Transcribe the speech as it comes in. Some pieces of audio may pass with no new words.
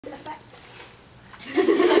effects,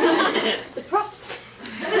 the props,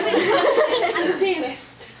 and the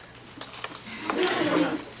pianist.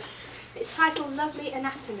 It's titled Lovely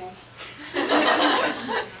Anatomy.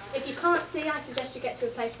 If you can't see, I suggest you get to a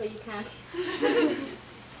place where you can.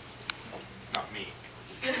 Not me.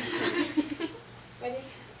 Ready?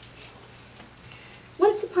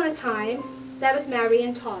 Once upon a time, there was Mary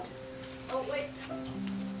and Todd. Oh, wait.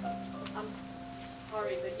 I'm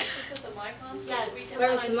sorry, but you can put the mic on? So Yes, we can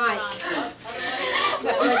where is the mic?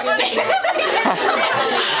 That was funny.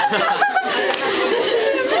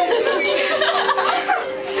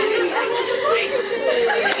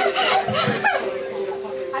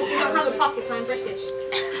 I do not have a pocket, I'm British.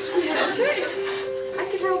 I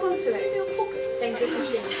could hold on to it. Dangerous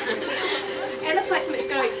machine. It looks like something's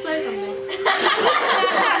going to explode on me.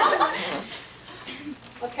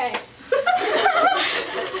 Okay.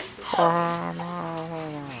 Are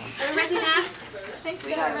we ready now? I think so.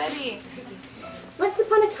 We are ready. Once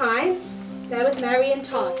upon a time, there was Mary and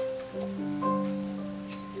Todd.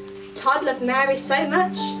 Todd loved Mary so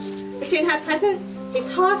much that in her presence, his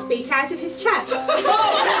heart beat out of his chest. Oh,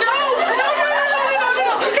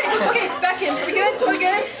 no! Okay, back in. Are we good? Are we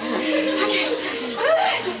good?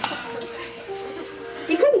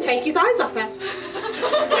 He couldn't take his eyes off her.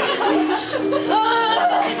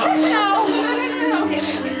 No. Okay.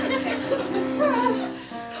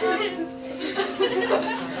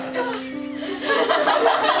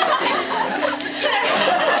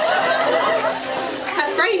 Her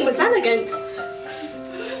frame was elegant.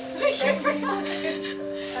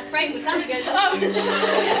 Her frame was elegant.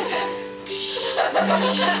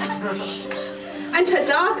 And her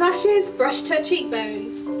dark lashes brushed her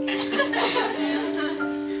cheekbones.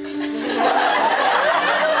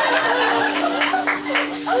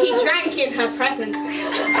 He drank in her presence.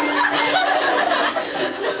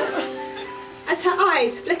 As her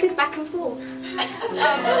eyes flickered back and forth.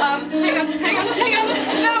 Hang on.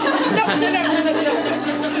 No.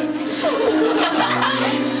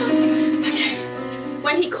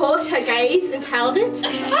 When he caught her gaze and held it.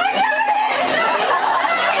 Hey!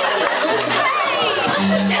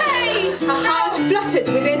 Her heart fluttered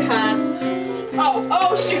within her.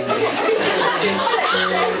 Oh, shoot.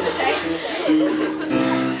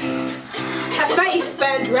 Her face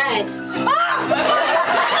burned red.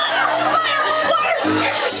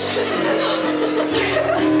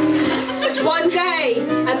 But one day,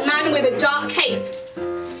 a man with a dark cape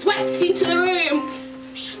swept into the room.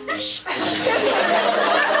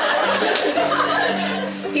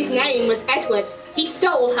 His name was Edward. He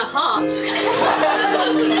stole her heart.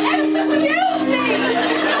 Excuse me!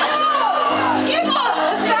 Give up!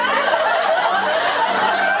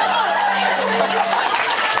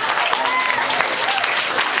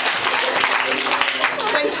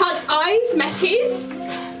 When Todd's eyes met his,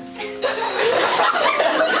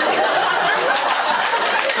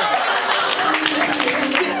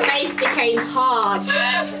 his face became hard.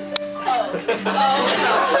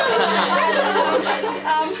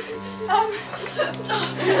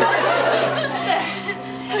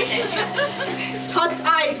 Todd's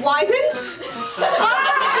eyes widened,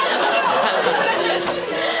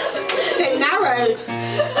 then narrowed.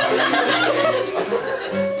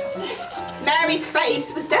 Mary's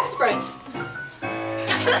face was desperate.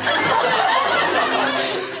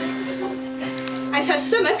 And her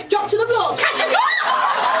stomach dropped to the floor. Catch her!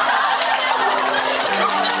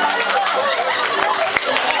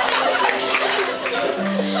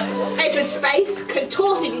 Edward's face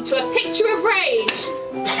contorted into a picture of rage.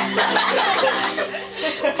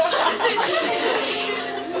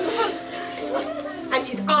 And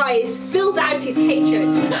his eyes spilled out his hatred.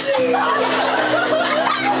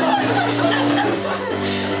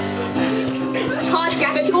 Todd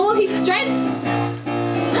gathered all his strength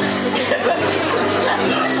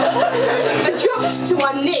and dropped to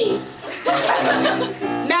one knee.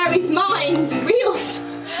 Mary's mind reeled.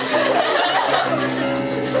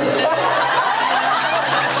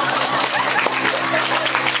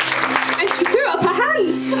 And she threw up her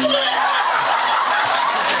hands.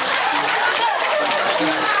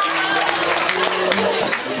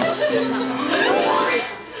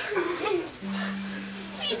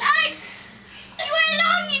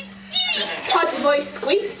 Todd's voice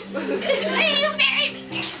squeaked. Mary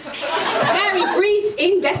breathed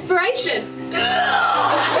in desperation.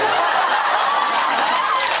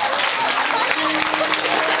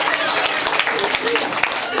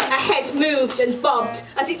 Her head moved and bobbed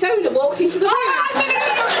as its owner walked into the room.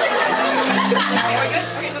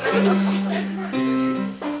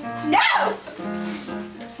 No!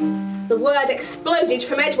 The word exploded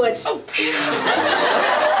from Edward.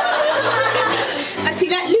 As he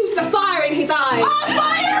let loose a fire in his eyes. Oh,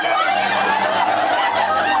 fire!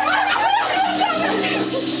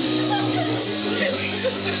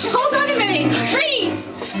 Hold on a minute,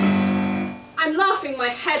 freeze! I'm laughing my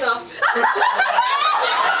head off.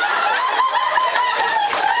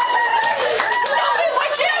 Stop it,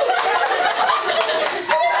 would you?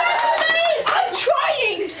 I'm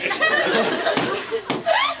trying.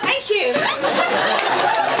 Thank you.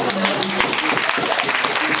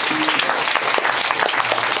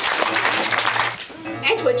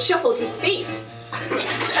 Edward shuffled his feet.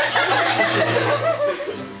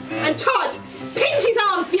 And Todd pinned his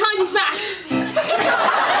arms behind his back.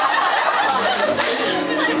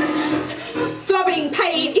 Throbbing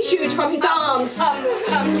pain issued from his arms.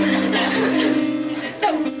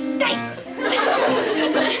 Stay.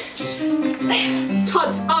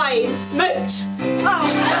 Todd's eyes smoked.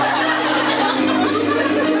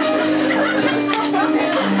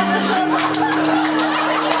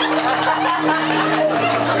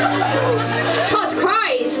 Todd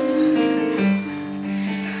cried.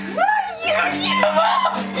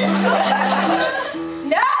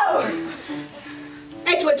 No!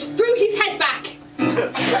 Edward threw his head back. And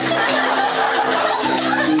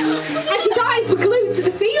his eyes were glued to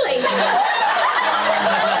the ceiling.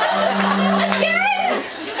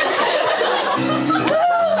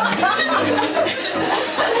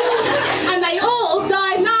 And they all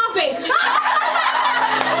died laughing.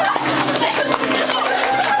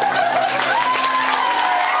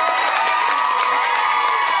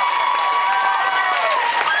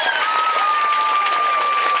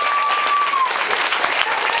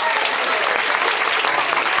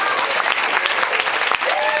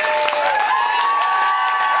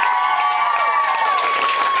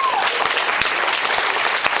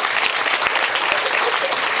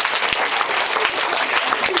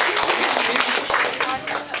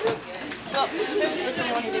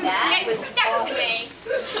 Get stuck to me.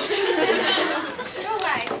 Go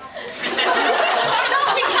away.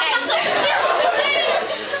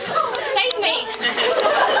 Save me.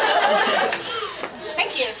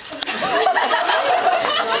 Thank you.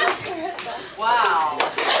 Wow.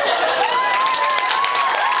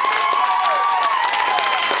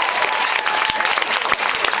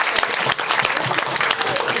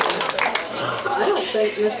 I don't think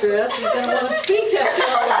Mr. S is going to want to speak after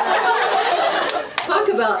all of that. Talk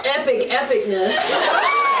about epic epicness.